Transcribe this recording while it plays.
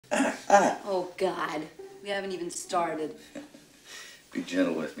Oh, God. We haven't even started. Be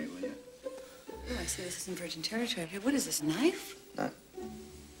gentle with me, will you? Oh, I see this is in virgin territory. Hey, what is this, knife?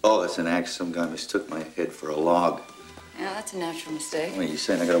 Oh, it's an axe. Some guy mistook my head for a log. Yeah, that's a natural mistake. What, are you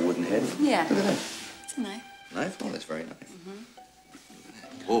saying I got a wooden head? Yeah. Look at that. It's a knife. Knife? Oh, that's very nice.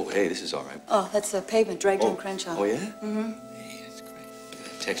 Oh, hey, this is all right. Oh, that's the pavement dragged on Crenshaw. Oh, yeah? Hey, that's great. Look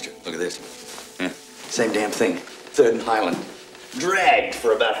at that texture. Look at this. Yeah. Same damn thing. 3rd and Highland. Dragged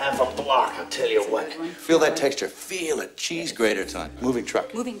for about half a block, I'll tell you what. Feel that texture. Feel a cheese grater time. Moving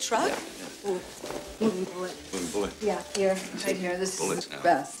truck. Moving truck? Yeah. Ooh, moving bullet. Moving bullet. Yeah, here, right here. This Bullets is the now.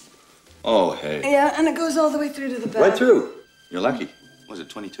 best. Oh, hey. Yeah, and it goes all the way through to the back. Right through. You're lucky. Was it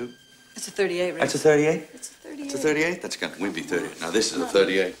 22? It's a 38, right? That's a 38? It's a 38. It's a 38? That's gonna wimpy 38. Now, this is a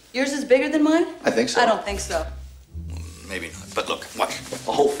 38. Yours is bigger than mine? I think so. I don't think so. Maybe not. But look, watch.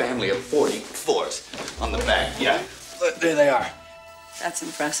 A whole family of 44s on the back. Yeah. There they are. That's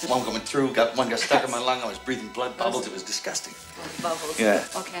impressive. One coming through, one got stuck in my lung. I was breathing blood bubbles. It was disgusting. Bubbles. Yeah.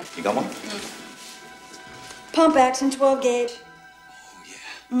 Okay. You got one? Pump action, 12 gauge.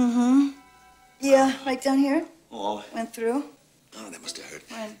 Oh, yeah. Yeah, right down here. Oh. Went through. Oh, that must have hurt.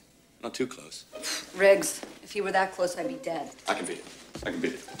 When? Not too close. Riggs, if you were that close, I'd be dead. I can beat it. I can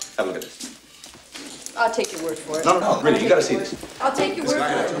beat it. Have a look at this. I'll take your word for it. No, really, you gotta see this. I'll take your word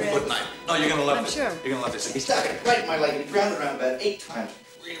for it, Riggs. Foot knife. No, you're gonna love I'm this. sure. You're gonna love this. He stuck it right in my leg. He ground it around about 8 times.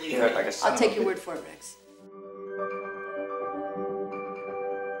 Really hurt like a son I'll of a take your bitch. word for it, Riggs.